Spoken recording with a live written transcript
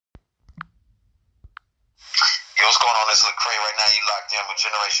This is Lecrae. Right now you locked in with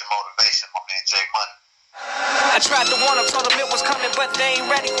Generation Motivation, my man Jay Money. I tried to warn them, told them it was coming, but they ain't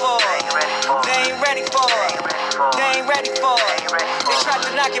ready for it. They ain't ready for it. They ain't ready for it. They tried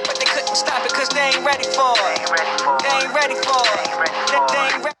to knock it, but they couldn't stop it, cause they ain't ready for it. They ain't ready for it. They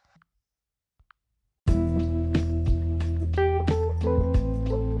ain't ready.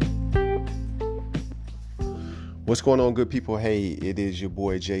 What's going on, good people? Hey, it is your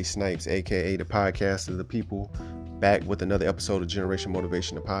boy Jay Snipes, aka the podcast of the people, back with another episode of Generation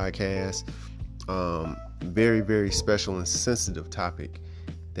Motivation, the podcast. Very, very special and sensitive topic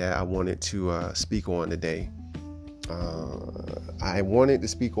that I wanted to speak on today. I wanted to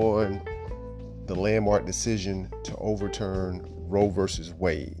speak on the landmark decision to overturn Roe versus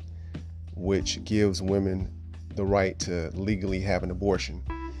Wade, which gives women the right to legally have an abortion.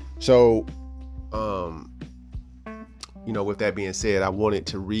 So, with that being said, I wanted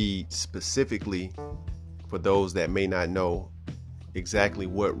to read specifically for those that may not know exactly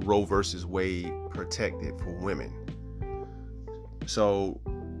what Roe versus Wade protected for women. So,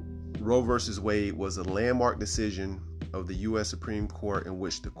 Roe versus Wade was a landmark decision of the U.S. Supreme Court in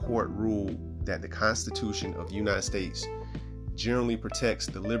which the court ruled that the Constitution of the United States generally protects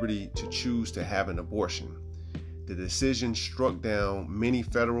the liberty to choose to have an abortion. The decision struck down many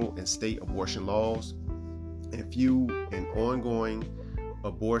federal and state abortion laws and fueled an ongoing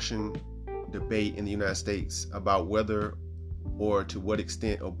abortion debate in the United States about whether or to what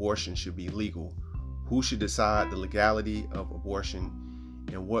extent abortion should be legal, who should decide the legality of abortion,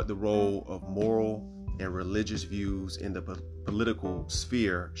 and what the role of moral and religious views in the political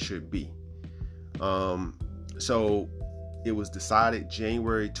sphere should be. So it was decided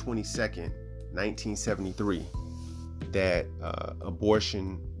January 22nd, 1973, that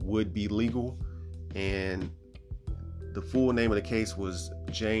abortion would be legal, and the full name of the case was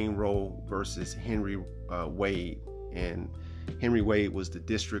Jane Roe versus Henry Wade, and Henry Wade was the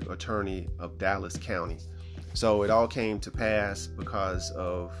district attorney of Dallas County. So it all came to pass because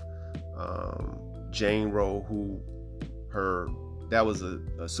of Jane Roe, that was a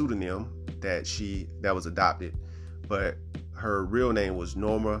pseudonym that was adopted, but her real name was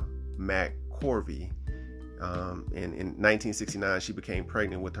Norma McCorvey. And in 1969, she became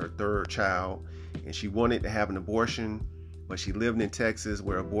pregnant with her third child, and she wanted to have an abortion, but she lived in Texas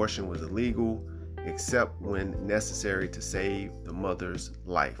where abortion was illegal, except when necessary to save the mother's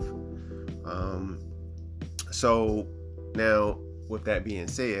life. So now, with that being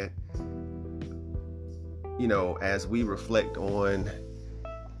said, as we reflect on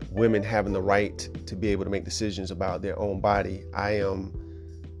women having the right to be able to make decisions about their own body, I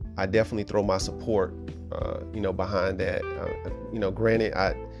definitely throw my support behind that. Granted,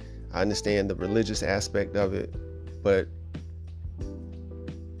 I understand the religious aspect of it, but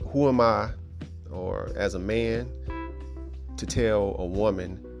who am I, or as a man, to tell a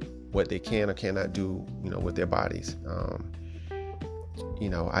woman what they can or cannot do, with their bodies? I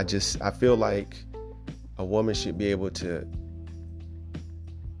feel like a woman should be able to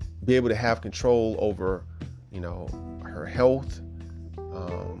have control over, her health.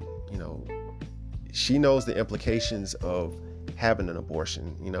 She knows the implications of having an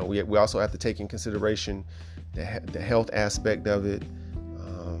abortion. We also have to take in consideration the health aspect of it,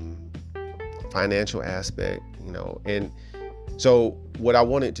 financial aspect, and so what I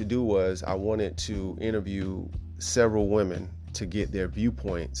wanted to do was I wanted to interview several women to get their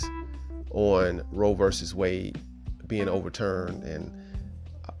viewpoints on Roe versus Wade being overturned. And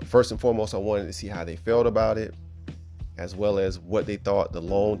first and foremost, I wanted to see how they felt about it, as well as what they thought the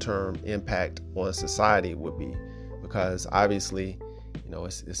long-term impact on society would be. Because obviously,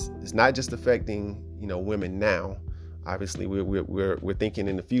 it's not just affecting, women now. Obviously, we're thinking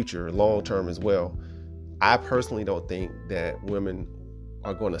in the future, long-term as well. I personally don't think that women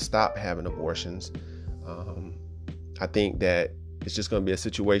are going to stop having abortions. I think that it's just going to be a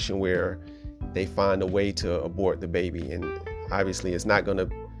situation where they find a way to abort the baby. And obviously, it's not going to,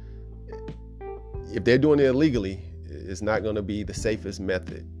 if they're doing it illegally, it's not going to be the safest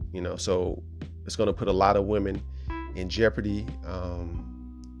method, so it's going to put a lot of women in jeopardy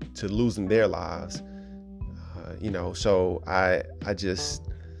to losing their lives, so I just,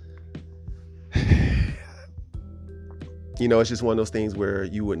 it's just one of those things where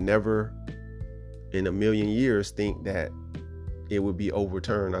you would never in a million years think that it would be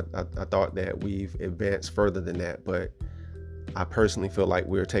overturned. I thought that we've advanced further than that, but I personally feel like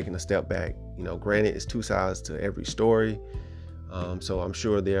we're taking a step back. Granted, it's two sides to every story. So I'm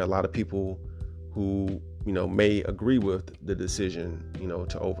sure there are a lot of people who, may agree with the decision,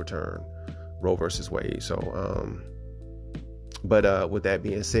 to overturn Roe versus Wade. So, but with that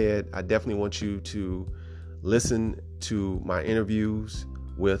being said, I definitely want you to listen to my interviews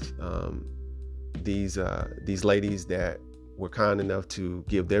with these ladies that were kind enough to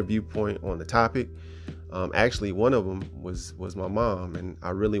give their viewpoint on the topic. Actually, one of them was my mom, and I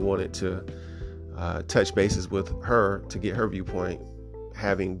really wanted to touch bases with her to get her viewpoint,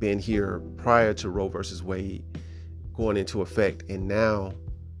 having been here prior to Roe versus Wade going into effect, and now,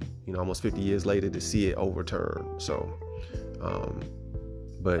 almost 50 years later, to see it overturned. So,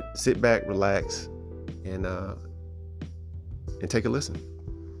 but sit back, relax, and take a listen.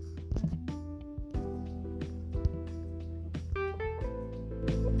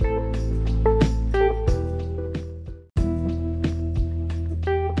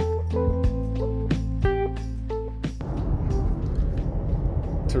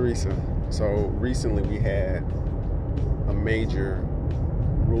 Teresa, so recently we had a major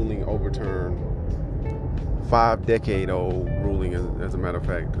ruling overturned, 5-decade-old ruling, as a matter of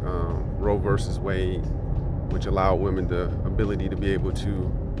fact, Roe versus Wade, which allowed women the ability to be able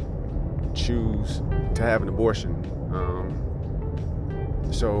to choose to have an abortion.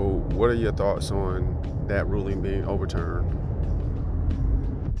 So what are your thoughts on that ruling being overturned?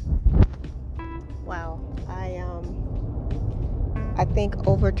 Wow. I think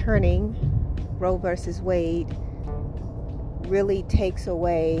overturning Roe versus Wade really takes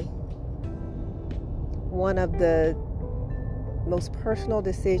away one of the most personal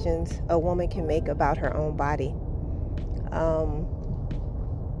decisions a woman can make about her own body.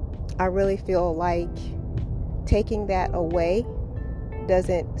 I really feel like taking that away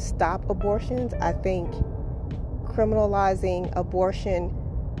doesn't stop abortions. I think criminalizing abortion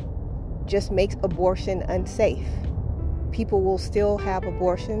just makes abortion unsafe. People will still have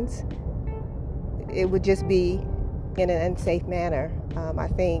abortions. It would just be in an unsafe manner. I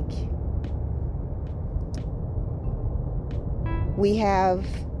think we have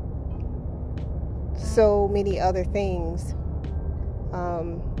so many other things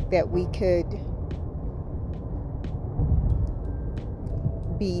that we could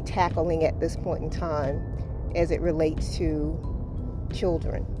be tackling at this point in time as it relates to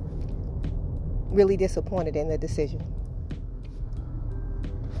children. Really disappointed in the decision.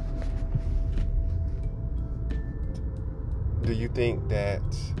 Do you think that,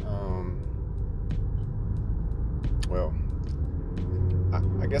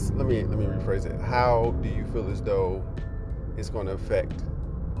 I guess let me rephrase it. How do you feel as though it's going to affect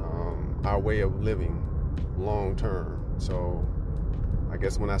our way of living long term? So I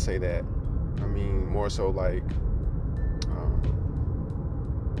guess when I say that, I mean more so like,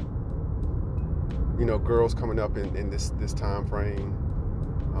 girls coming up in this time frame,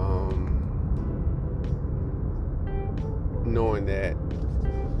 knowing that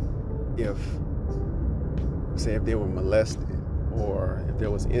if they were molested, or if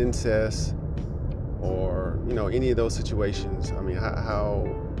there was incest, or any of those situations, I mean,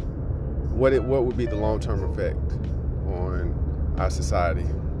 what would be the long-term effect on our society?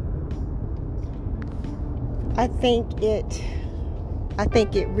 I think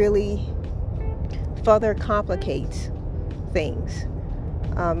it really further complicates things.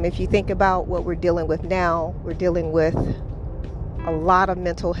 If you think about what we're dealing with now, we're dealing with a lot of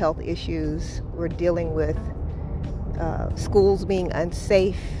mental health issues. We're dealing with schools being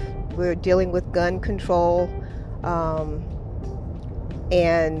unsafe. We're dealing with gun control,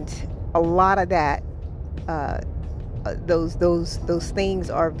 and a lot of that. Those things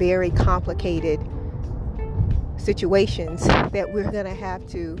are very complicated situations that we're going to have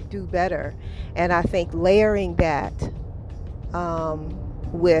to do better. And I think layering that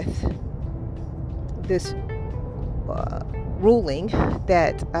with this ruling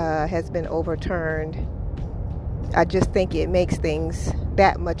that has been overturned, I just think it makes things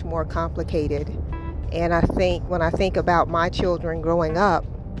that much more complicated. And I think when I think about my children growing up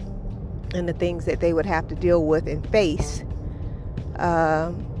and the things that they would have to deal with and face,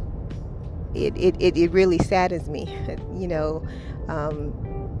 it really saddens me.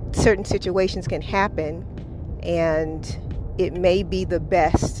 Certain situations can happen, and it may be the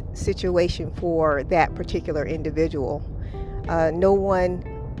best situation for that particular individual. No one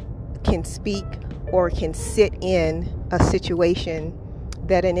can speak or can sit in a situation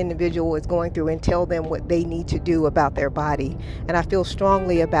that an individual is going through and tell them what they need to do about their body. And I feel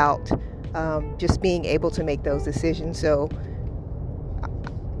strongly about just being able to make those decisions. So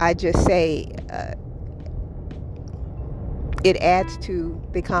I just say it adds to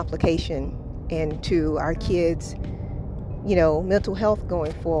the complication and to our kids, mental health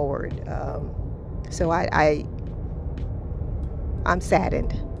going forward. So I'm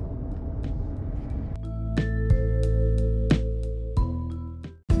saddened.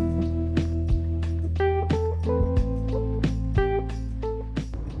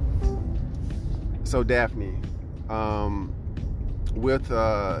 So Daphne, with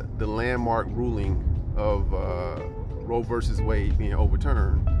the landmark ruling of Roe versus Wade being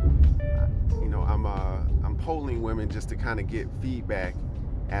overturned, I'm polling women just to kind of get feedback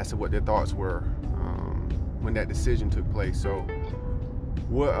as to what their thoughts were when that decision took place. So,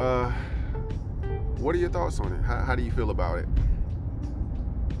 what are your thoughts on it? How do you feel about it?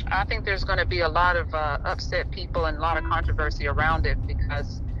 I think there's going to be a lot of upset people and a lot of controversy around it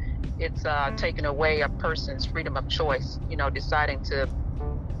because it's taking away a person's freedom of choice, deciding to,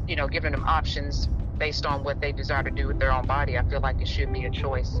 giving them options based on what they desire to do with their own body. I feel like it should be a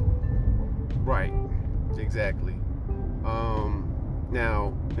choice. Right, exactly.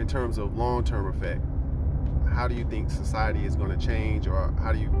 Now, in terms of long-term effect, how do you think society is going to change, or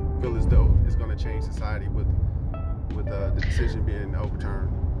how do you feel as though it's going to change society with the decision being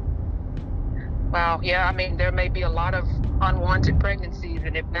overturned? Well, yeah, I mean, there may be a lot of unwanted pregnancies,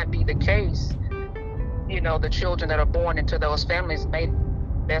 and if that be the case, the children that are born into those families may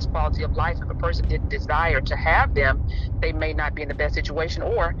best quality of life. If a person didn't desire to have them, they may not be in the best situation,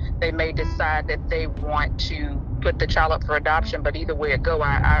 or they may decide that they want to put the child up for adoption. But either way it go,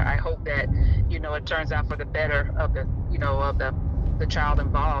 I hope that it turns out for the better of the of the child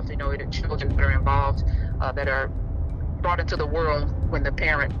involved. The children that are involved that are brought into the world when the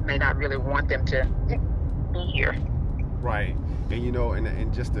parent may not really want them to be here. Right, and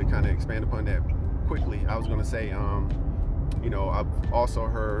and just to kind of expand upon that quickly, I was going to say, I've also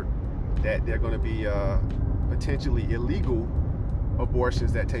heard that there are going to be potentially illegal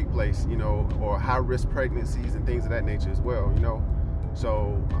abortions that take place, or high-risk pregnancies and things of that nature as well,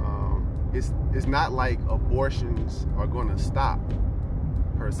 So it's not like abortions are going to stop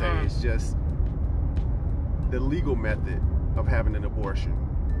per se. It's just the legal method of having an abortion,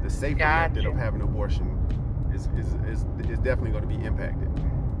 the safer method of having an abortion is definitely going to be impacted.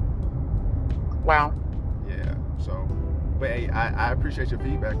 Wow. Yeah. So, but hey, I appreciate your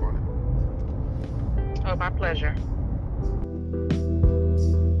feedback on it. Oh, my pleasure.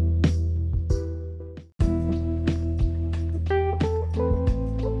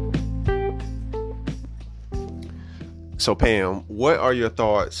 So Pam, what are your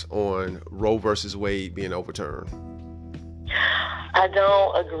thoughts on Roe versus Wade being overturned? I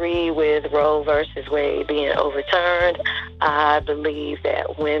don't agree with Roe versus Wade being overturned. I believe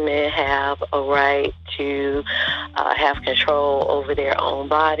that women have a right to have control over their own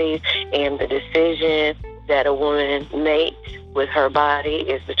bodies, and the decision that a woman makes with her body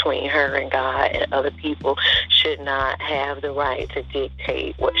is between her and God, and other people should not have the right to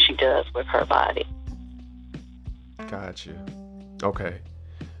dictate what she does with her body. Gotcha. Okay.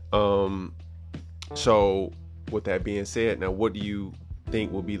 So with that being said, now what do you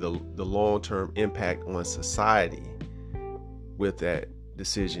think will be the long-term impact on society with that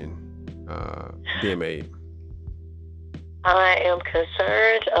decision being made? I am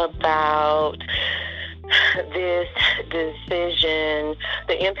concerned about this decision,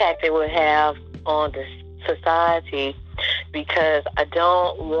 the impact it will have on the society, because I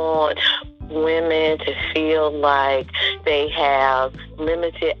don't want women to feel like they have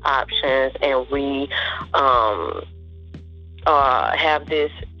limited options, and we have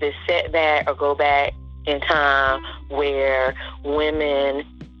this setback or go back in time where women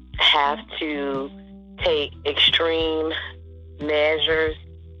have to take extreme measures.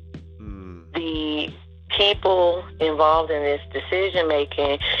 The people involved in this decision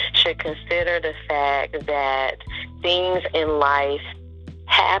making should consider the fact that things in life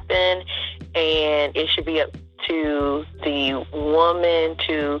happen, and it should be up to the woman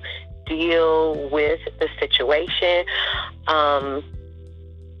to deal with the situation.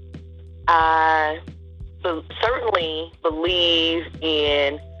 I certainly believe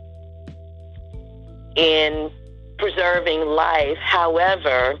in preserving life.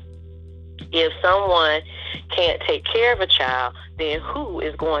 However, if someone can't take care of a child, then who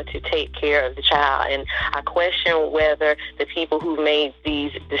is going to take care of the child? And I question whether the people who made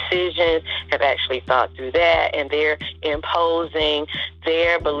these decisions have actually thought through that, and they're imposing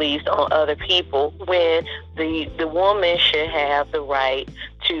their beliefs on other people when the woman should have the right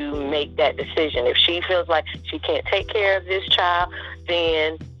to make that decision. If she feels like she can't take care of this child,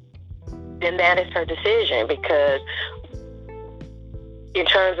 then that is her decision, because in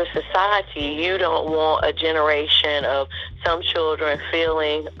terms of society, you don't want a generation of some children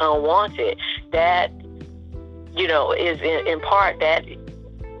feeling unwanted. That, is in part that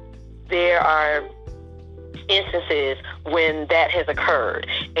there are instances when that has occurred.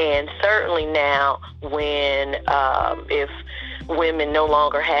 And certainly now when women no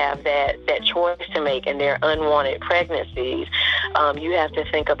longer have that choice to make in their unwanted pregnancies, you have to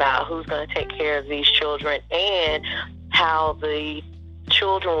think about who's going to take care of these children and how the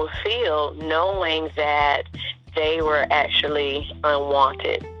children will feel knowing that they were actually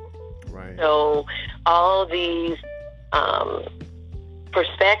unwanted. Right. So all these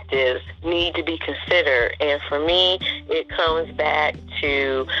perspectives need to be considered, and for me, it comes back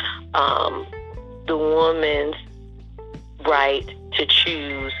to the woman's right to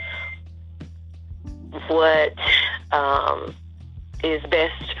choose what is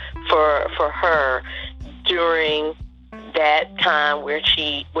best for her during that time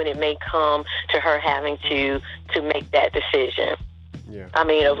when it may come to her having to make that decision. Yeah. I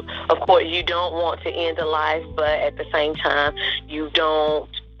mean, of course, you don't want to end a life, but at the same time, you don't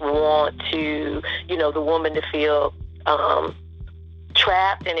want to, the woman to feel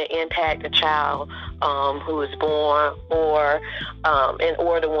trapped and it impact a child who is born, or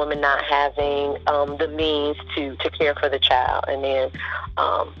the woman not having the means to care for the child, and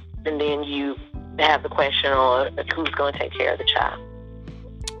then you have the question on who's going to take care of the child.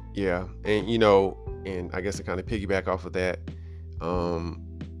 Yeah, and and I guess to kind of piggyback off of that,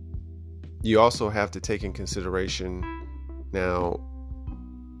 you also have to take in consideration now,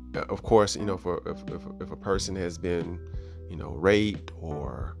 of course, for if a person has been, raped,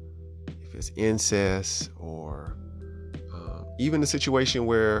 or if it's incest, or even a situation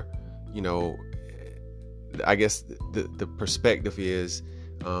where, I guess the perspective is,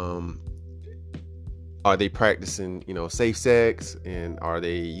 are they practicing, safe sex, and are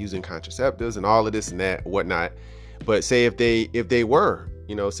they using contraceptives and all of this and that, whatnot. But say if they were,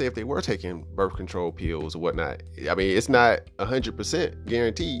 say if they were taking birth control pills or whatnot, I mean, it's not 100%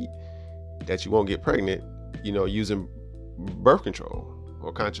 guaranteed that you won't get pregnant, using birth control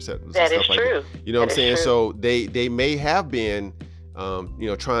or contraceptives. That and is stuff true. like that. You know what I'm saying? True. So they may have been,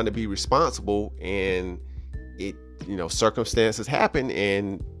 trying to be responsible, and it, circumstances happen,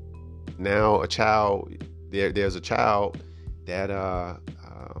 and now there's a child that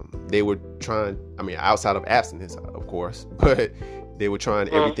they were trying, I mean, outside of abstinence, of course, but they were trying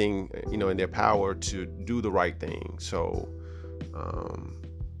everything, in their power to do the right thing. So,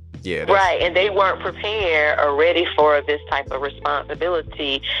 yeah. Right, and they weren't prepared or ready for this type of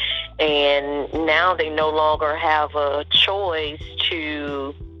responsibility, and now they no longer have a choice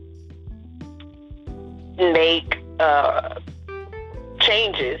to make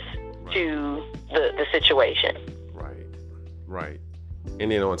changes to the situation. Right. And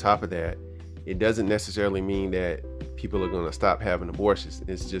then on top of that, it doesn't necessarily mean that people are going to stop having abortions.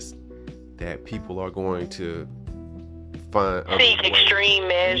 It's just that people are going to seek extreme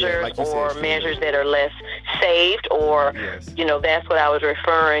measures, like or measures that are less safe, or yes. That's what I was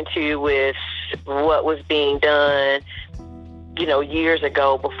referring to with what was being done, years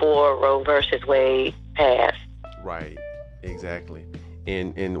ago before Roe versus Wade passed. Right, exactly.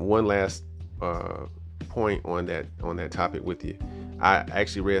 And one last point on that topic with you. I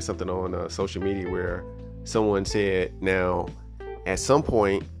actually read something on social media where someone said, now at some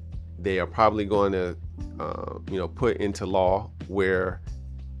point they are probably going to put into law where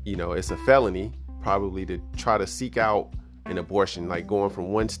it's a felony probably to try to seek out an abortion, like going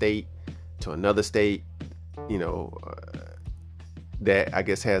from one state to another state, that I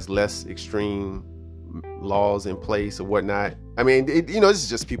guess has less extreme laws in place or whatnot. I mean, this is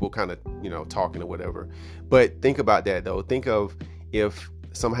just people kind of, talking or whatever. But think about that, though. Think of if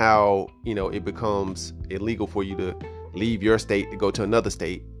somehow, it becomes illegal for you to leave your state to go to another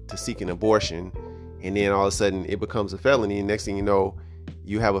state to seek an abortion, and then all of a sudden it becomes a felony, and next thing you know,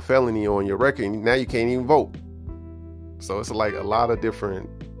 you have a felony on your record, and now you can't even vote. So it's like a lot of different,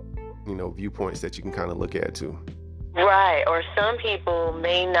 viewpoints that you can kind of look at too. Right, or some people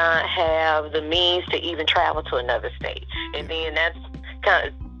may not have the means to even travel to another state, and then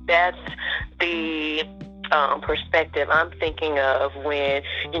that's the perspective I'm thinking of when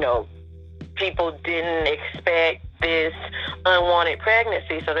people didn't expect this unwanted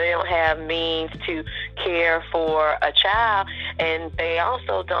pregnancy, so they don't have means to care for a child, and they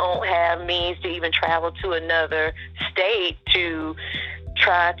also don't have means to even travel to another state to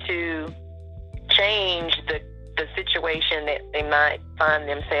try to change the situation that they might find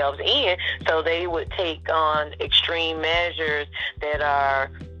themselves in. So they would take on extreme measures that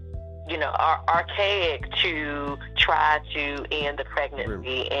are archaic to try to end the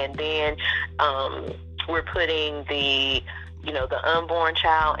pregnancy. And then we're putting the unborn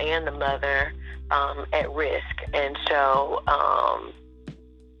child and the mother at risk. And so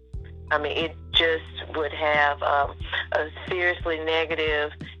it just would have a seriously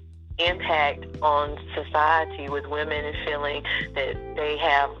negative impact on society with women and feeling that they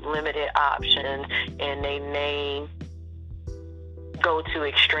have limited options and they may go to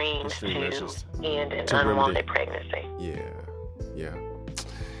extremes to end an unwanted pregnancy. Yeah.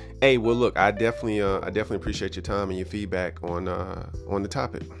 Hey, well, look, I definitely appreciate your time and your feedback on the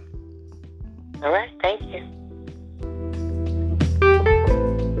topic. All right, thank you.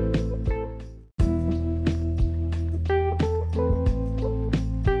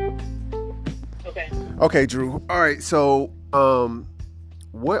 Okay, Drew. All right, so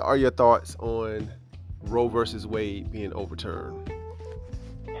what are your thoughts on Roe versus Wade being overturned?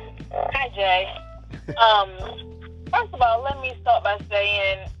 Hi, Jay. First of all, let me start by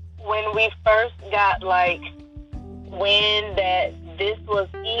saying when we first got wind that this was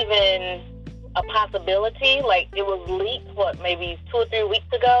even a possibility, it was leaked, maybe 2 or 3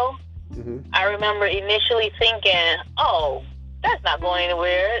 weeks ago, I remember initially thinking, oh, that's not going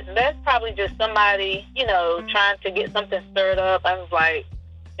anywhere. That's probably just somebody, trying to get something stirred up. I was like,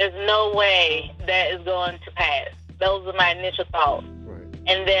 there's no way that is going to pass. Those were my initial thoughts. Right.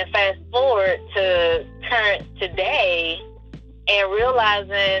 And then fast forward to current today and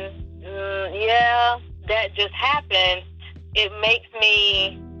realizing, that just happened. It makes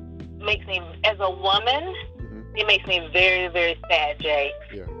me, as a woman, it makes me very, very sad, Jay.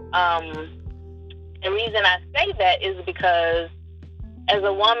 Yeah. The reason I say that is because as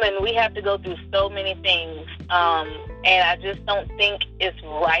a woman, we have to go through so many things. And I just don't think it's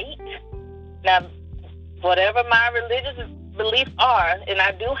right. Now, whatever my religious beliefs are, and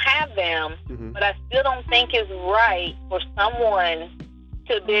I do have them, but I still don't think it's right for someone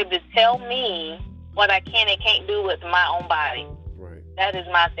to be able to tell me what I can and can't do with my own body. Right. That is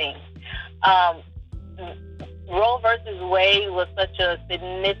my thing. Roe versus Wade was such a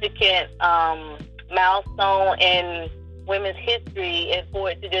significant milestone in women's history, and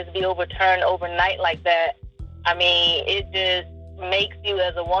for it to just be overturned overnight like that, I mean, it just makes you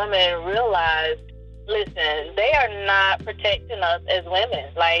as a woman realize, listen, they are not protecting us as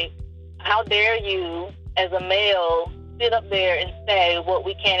women. How dare you as a male sit up there and say what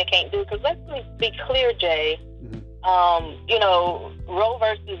we can and can't do? Because let's be clear, Jay, Roe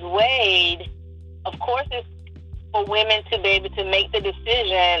versus Wade, of course, it's for women to be able to make the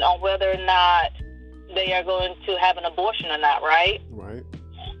decision on whether or not they are going to have an abortion or not, right? Right.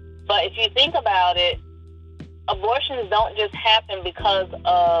 But if you think about it, abortions don't just happen because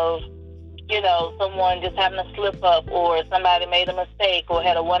of, someone just having a slip up or somebody made a mistake or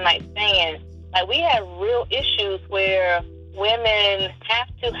had a one-night stand. We have real issues where women have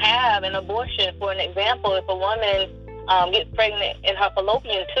to have an abortion. For an example, if a woman gets pregnant in her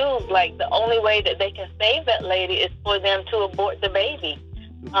fallopian tubes, the only way that they can save that lady is for them to abort the baby.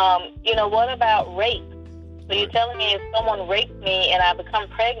 What about rape? So you're telling me if someone rapes me and I become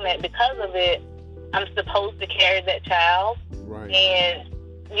pregnant because of it, I'm supposed to carry that child? Right. And,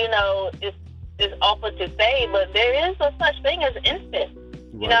 it's awful to say, but there is a such thing as incest.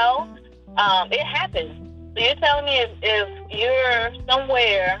 Right. It happens. So you're telling me if you're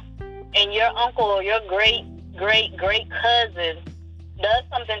somewhere and your uncle or your great cousin does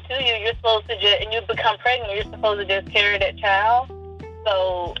something to you, you're supposed to and you become pregnant, you're supposed to just carry that child?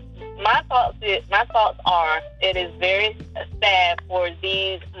 So my thoughts are, it is very sad for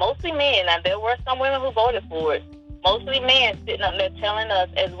these, mostly men. Now, there were some women who voted for it. Mostly men sitting up there telling us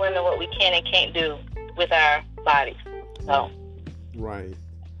as women what we can and can't do with our bodies. So. Right.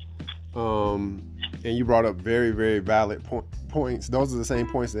 And you brought up very, very valid points. Those are the same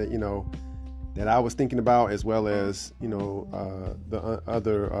points that, that I was thinking about, as well as, the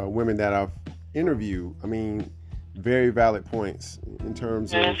other women that I've interviewed. I mean, very valid points in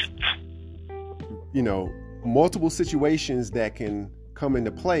terms of, multiple situations that can come into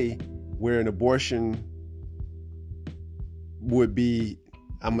play where an abortion would be,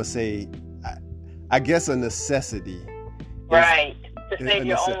 I'm going to say, I guess a necessity. Right. To save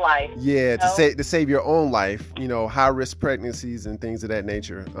your own life. Yeah, to save your own life, high risk pregnancies and things of that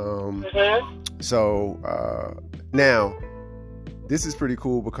nature. So now this is pretty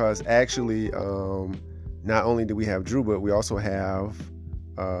cool because actually, not only do we have Drew, but we also have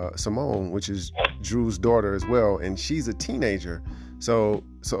Simone, which is Drew's daughter as well, and she's a teenager. So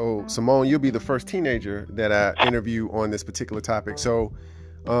Simone, you'll be the first teenager that I interview on this particular topic. So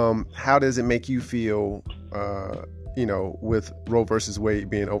how does it make you feel, with Roe versus Wade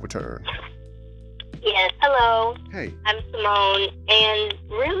being overturned? Yes, hello. Hey. I'm Simone, and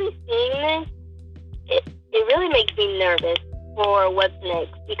really seeing this, it really makes me nervous for what's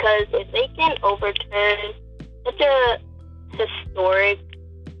next, because if they can overturn such a historic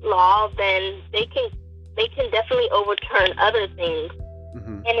law, then they can definitely overturn other things.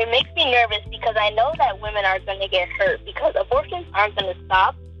 And it makes me nervous because I know that women are going to get hurt because abortions aren't going to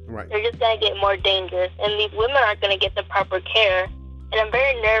stop. Right. They're just going to get more dangerous, and these women aren't going to get the proper care. And I'm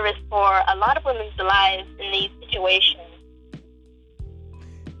very nervous for a lot of women's lives in these situations.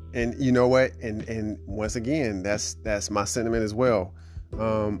 And you know what? And once again, that's my sentiment as well.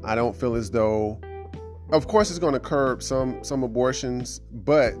 I don't feel as though, of course, it's going to curb some abortions,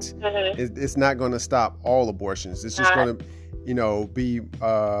 but it's not going to stop all abortions. It's just going to, be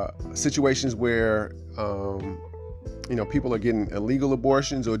situations where, people are getting illegal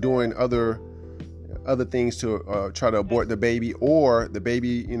abortions or doing other things to try to abort the baby, or the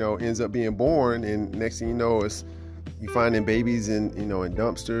baby, ends up being born, and next thing you know, is you finding babies in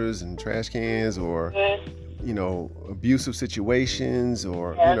dumpsters and trash cans, or abusive situations,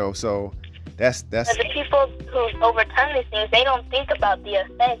 or so that's But the people who overturn these things, they don't think about the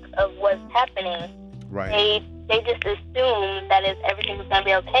effects of what's happening. Right. They just assume that everything's going to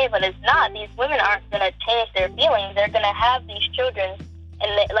be okay, but it's not. These women aren't going to change their feelings. They're going to have these children,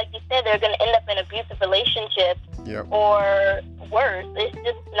 and like you said, they're going to end up in abusive relationships. Yep. Or worse. It's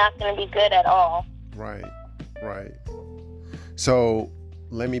just not going to be good at all. Right. So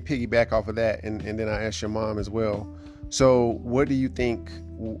let me piggyback off of that, and then I ask your mom as well. So what do you think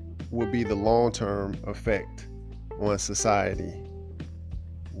would be the long-term effect on society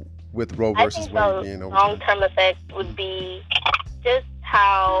with Roe versus Wade being overturned? I think the long-term effect would be just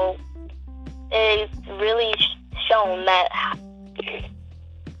how it's really shown that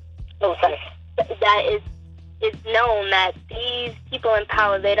it's known that these people in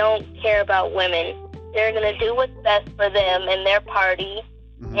power, they don't care about women. They're going to do what's best for them and their party,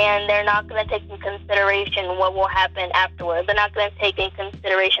 and they're not going to take in consideration what will happen afterwards. They're not going to take in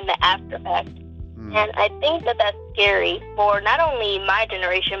consideration the after effect. And I think that that's scary for not only my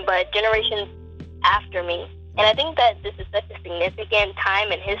generation, but generations after me. And I think that this is such a significant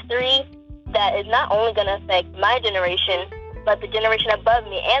time in history that is not only going to affect my generation, but the generation above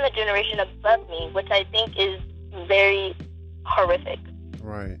me and the generation above me, which I think is very horrific.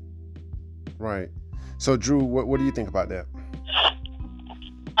 Right. So, Drew, what do you think about that?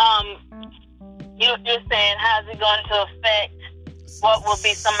 You're saying how's it going to affect? What will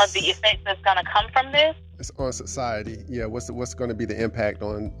be some of the effects that's going to come from this? It's on society. Yeah. What's going to be the impact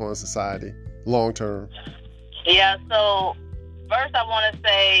on society long term? Yeah. So first, I want to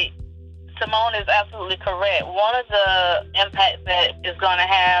say Simone is absolutely correct. One of the impacts that is going to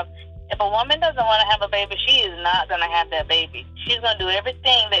have, if a woman doesn't want to have a baby, she is not going to have that baby. She's going to do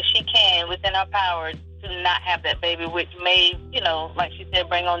everything that she can within her power to not have that baby, which may, like she said,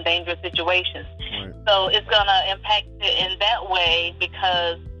 bring on dangerous situations. Right. So it's going to impact it in that way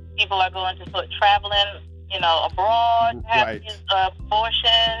because people are going to start traveling, abroad, have these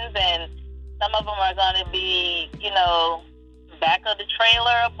abortions, and some of them are going to be, back of the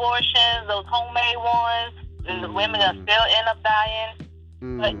trailer abortions, those homemade ones, and the women are still end up dying.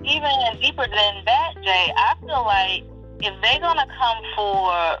 But even deeper than that, Jay, I feel like if they're going to come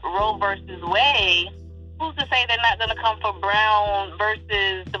for Roe versus Wade, who's to say they're not going to come for Brown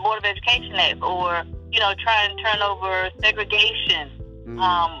versus the Board of Education Act, or, try and turn over segregation?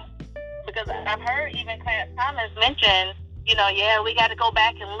 Because I've heard even Clarence Thomas mention, we got to go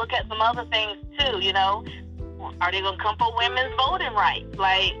back and look at some other things too, Are they going to come for women's voting rights?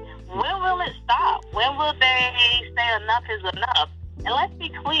 Like, when will it stop? When will they say enough is enough? And let's be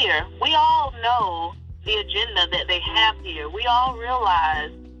clear, we all know the agenda that they have here. We all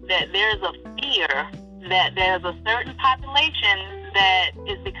realize that there's a fear that there's a certain population that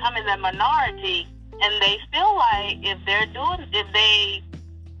is becoming the minority, and they feel like if they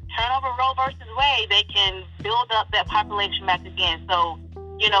turn over Roe versus Wade, they can build up that population back again. So,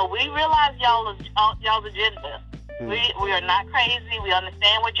 we realize y'all's agenda. We are not crazy. We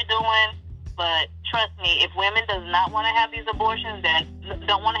understand what you're doing. But trust me, if women does not want to have these abortions, that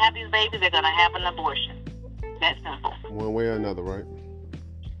don't want to have these babies, they're going to have an abortion. That's simple. One way or another, right?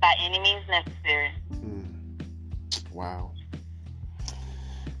 By any means necessary. Wow.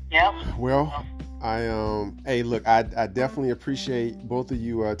 Yep. Well, hey, look, I definitely appreciate both of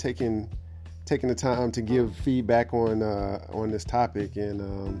you taking the time to give feedback on this topic, and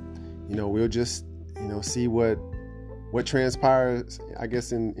we'll just see what transpires, I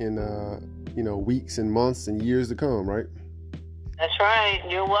guess, in weeks and months and years to come, right? That's right.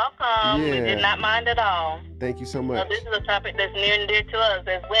 You're welcome. Yeah. We did not mind at all. Thank you so much. So this is a topic that's near and dear to us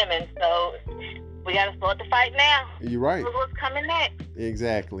as women, so we got to start the fight now. You're right. What's coming next?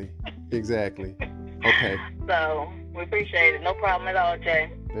 Exactly. Okay. So we appreciate it. No problem at all,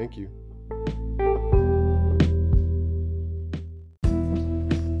 Jay. Thank you.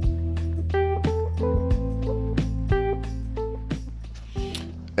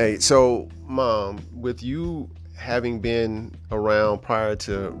 Hey, so Mom, with you having been around prior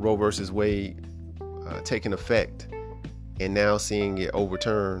to Roe versus Wade taking effect and now seeing it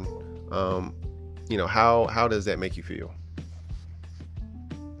overturned, how does that make you feel?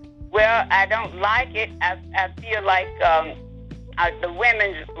 Well, I don't like it. I feel like the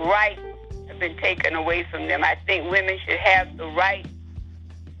women's rights have been taken away from them. I think women should have the right,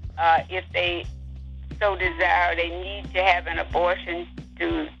 if they so desire, they need to have an abortion.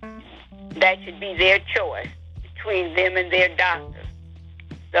 That should be their choice between them and their doctor.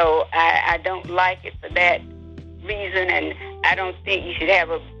 So I don't like it for that reason, and I don't think you should have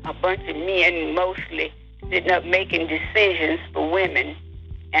a bunch of men mostly sitting up making decisions for women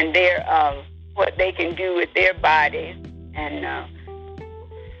and their what they can do with their bodies, and and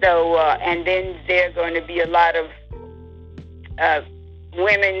then there are going to be a lot of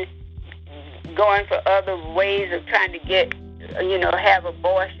women going for other ways of trying to get, have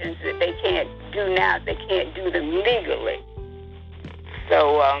abortions that they can't do now. They can't do them legally.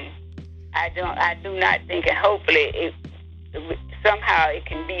 So I do not think, and hopefully somehow it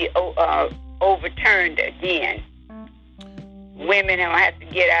can be overturned again. Women don't have to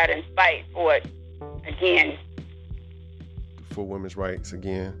get out and fight for it again. For women's rights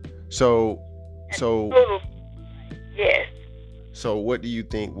again. So yes. So what do you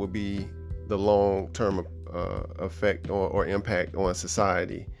think will be the long-term effect or impact on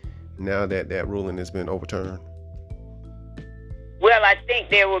society now that that ruling has been overturned? Well, I think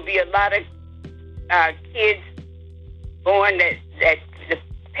there will be a lot of kids born that the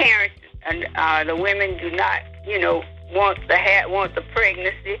parents and the women do not, want the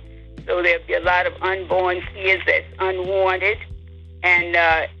pregnancy. So there'll be a lot of unborn kids that's unwanted, and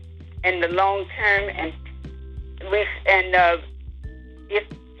in the long term,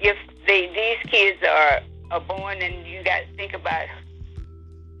 if these kids are born, and you got to think about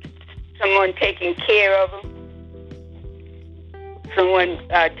someone taking care of them,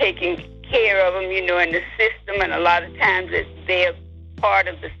 in the system, and a lot of times they're part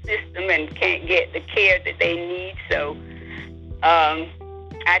of the system and can't get the care that they need. So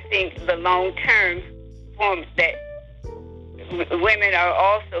I think the long-term form that women are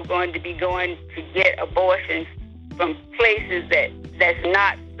also going to be going to get abortions from places that's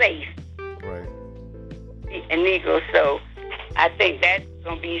not safe, right, and legal. So I think that's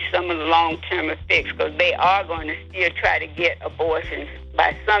going to be some of the long-term effects, because they are going to still try to get abortions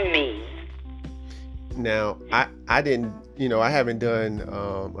by some means. Now, I didn't, I haven't done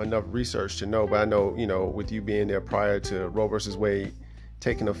enough research to know, but I know, with you being there prior to Roe versus Wade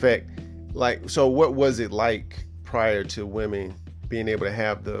taking effect, so what was it like prior to women being able to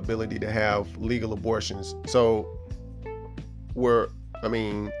have the ability to have legal abortions? So were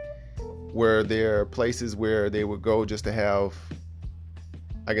there places where they would go just to have,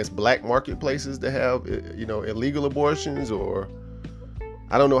 I guess, black marketplaces to have, illegal abortions? Or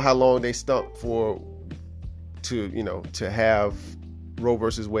I don't know how long they stumped for to have Roe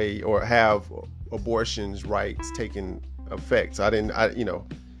versus Wade or have abortions rights taking effect. So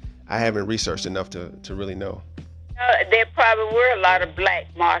I haven't researched enough to really know. There probably were a lot of black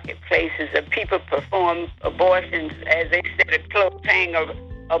marketplaces that people perform abortions, as they said, a close hang of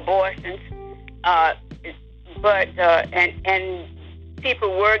abortions. And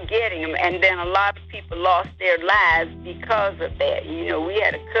people were getting them, and then a lot of people lost their lives because of that. We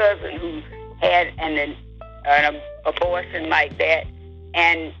had a cousin who had an abortion like that,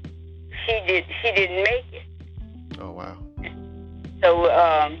 and she didn't make it. Oh, wow. So,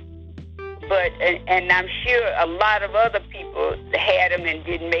 and I'm sure a lot of other people had them and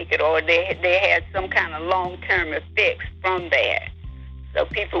didn't make it, or they had some kind of long-term effects from that. So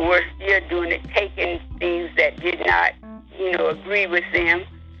people were still doing it, taking things that did not, agree with them.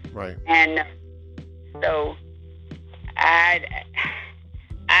 Right. And so I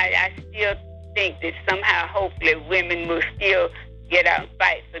still think that somehow, hopefully, women will still get out and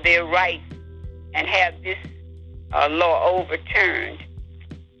fight for their rights and have this law overturned.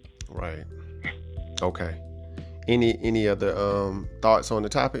 Right. Okay. Any other thoughts on the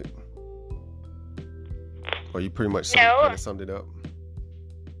topic? Or you pretty much kind of summed it up?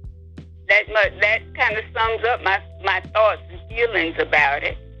 That kind of sums up my thoughts and feelings about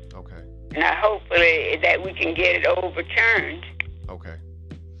it. Okay. And I hopefully that we can get it overturned. Okay.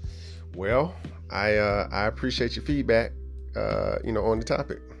 Well, I appreciate your feedback, on the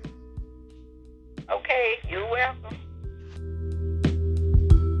topic. Okay, you're welcome.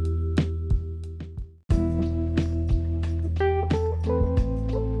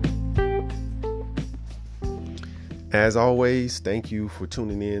 As always, thank you for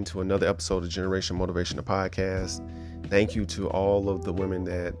tuning in to another episode of Generation Motivational Podcast. Thank you to all of the women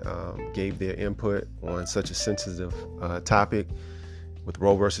that gave their input on such a sensitive topic with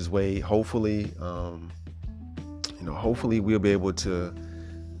Roe versus Wade. Hopefully, hopefully we'll be able to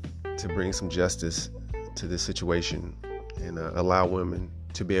bring some justice to this situation and allow women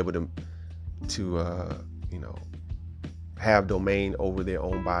to be able to have domain over their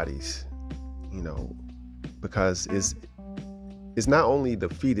own bodies, because it's not only the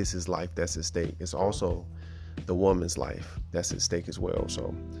fetus's life that's at stake, it's also the woman's life that's at stake as well.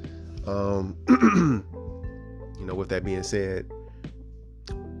 So, with that being said,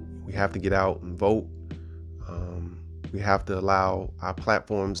 we have to get out and vote. We have to allow our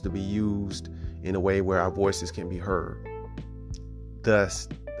platforms to be used in a way where our voices can be heard. Thus,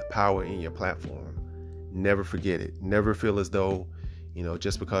 the power in your platform. Never forget it. Never feel as though,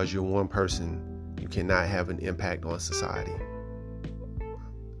 just because you're one person, you cannot have an impact on society.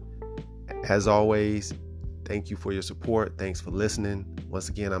 As always, thank you for your support. Thanks for listening. Once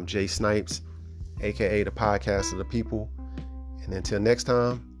again, I'm Jay Snipes, aka the Podcast of the People. And until next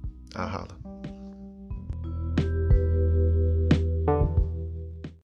time, I'll holla.